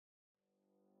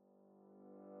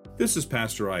This is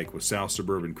Pastor Ike with South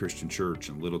Suburban Christian Church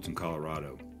in Littleton,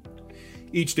 Colorado.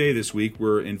 Each day this week,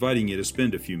 we're inviting you to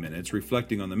spend a few minutes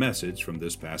reflecting on the message from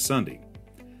this past Sunday.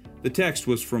 The text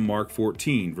was from Mark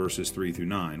 14, verses 3 through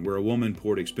 9, where a woman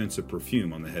poured expensive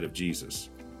perfume on the head of Jesus.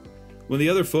 When the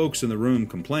other folks in the room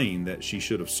complained that she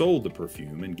should have sold the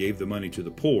perfume and gave the money to the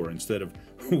poor instead of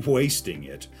wasting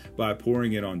it by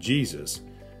pouring it on Jesus,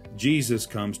 Jesus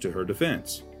comes to her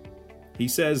defense. He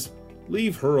says,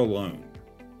 "Leave her alone.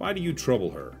 Why do you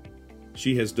trouble her?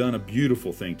 She has done a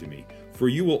beautiful thing to me, for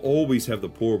you will always have the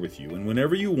poor with you, and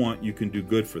whenever you want, you can do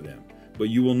good for them, but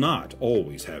you will not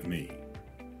always have me."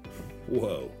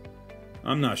 Whoa,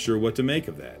 I'm not sure what to make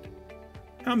of that.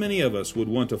 How many of us would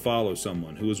want to follow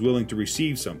someone who is willing to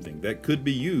receive something that could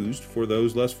be used for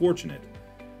those less fortunate?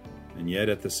 And yet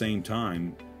at the same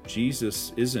time,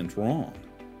 Jesus isn't wrong.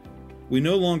 We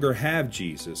no longer have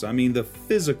Jesus, the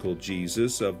physical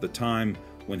Jesus of the time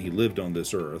when he lived on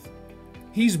this earth.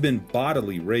 He's been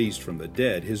bodily raised from the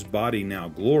dead, his body now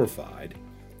glorified,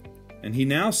 and he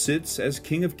now sits as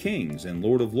King of Kings and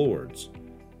Lord of Lords.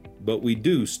 But we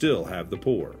do still have the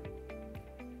poor.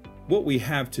 What we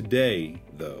have today,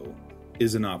 though,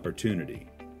 is an opportunity.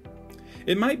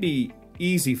 It might be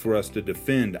easy for us to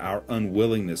defend our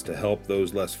unwillingness to help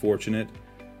those less fortunate.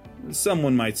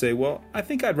 Someone might say, "Well, I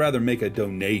think I'd rather make a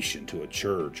donation to a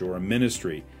church or a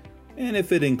ministry, and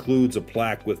if it includes a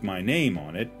plaque with my name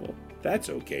on it, well, that's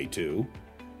okay too."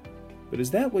 But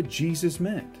is that what Jesus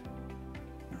meant?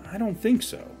 I don't think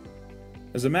so.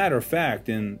 As a matter of fact,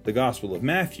 in the Gospel of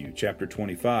Matthew, chapter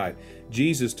 25,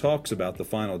 Jesus talks about the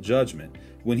final judgment,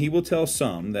 when he will tell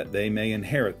some that they may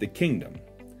inherit the kingdom.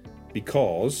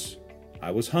 "Because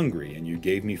I was hungry, and you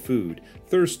gave me food,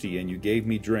 thirsty, and you gave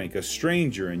me drink, a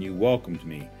stranger, and you welcomed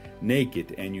me,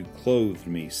 naked, and you clothed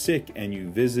me, sick, and you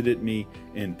visited me,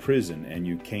 in prison, and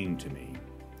you came to me."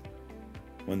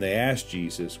 When they asked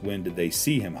Jesus when did they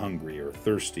see him hungry or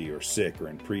thirsty or sick or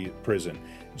in prison,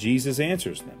 Jesus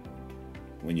answers them,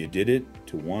 "When you did it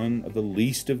to one of the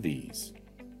least of these,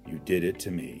 you did it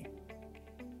to me."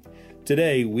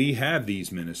 Today, we have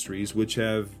these ministries which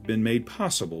have been made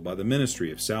possible by the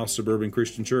ministry of South Suburban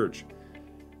Christian Church,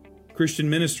 Christian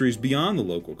ministries beyond the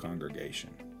local congregation.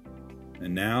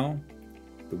 And now,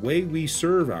 the way we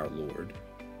serve our Lord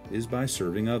is by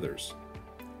serving others.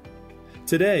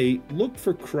 Today, look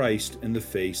for Christ in the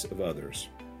face of others.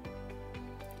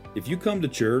 If you come to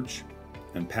church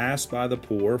and pass by the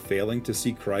poor, failing to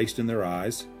see Christ in their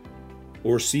eyes,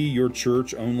 or see your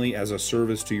church only as a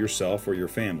service to yourself or your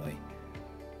family,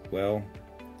 well,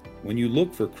 when you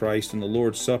look for Christ in the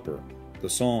Lord's Supper, the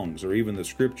songs, or even the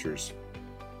Scriptures,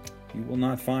 you will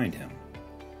not find him.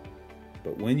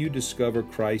 But when you discover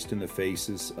Christ in the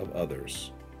faces of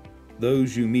others,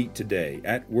 those you meet today,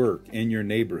 at work, in your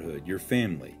neighborhood, your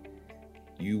family,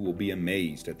 you will be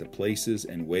amazed at the places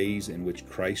and ways in which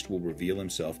Christ will reveal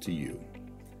himself to you.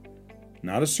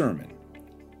 Not a sermon,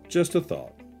 just a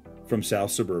thought from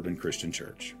South Suburban Christian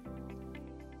Church.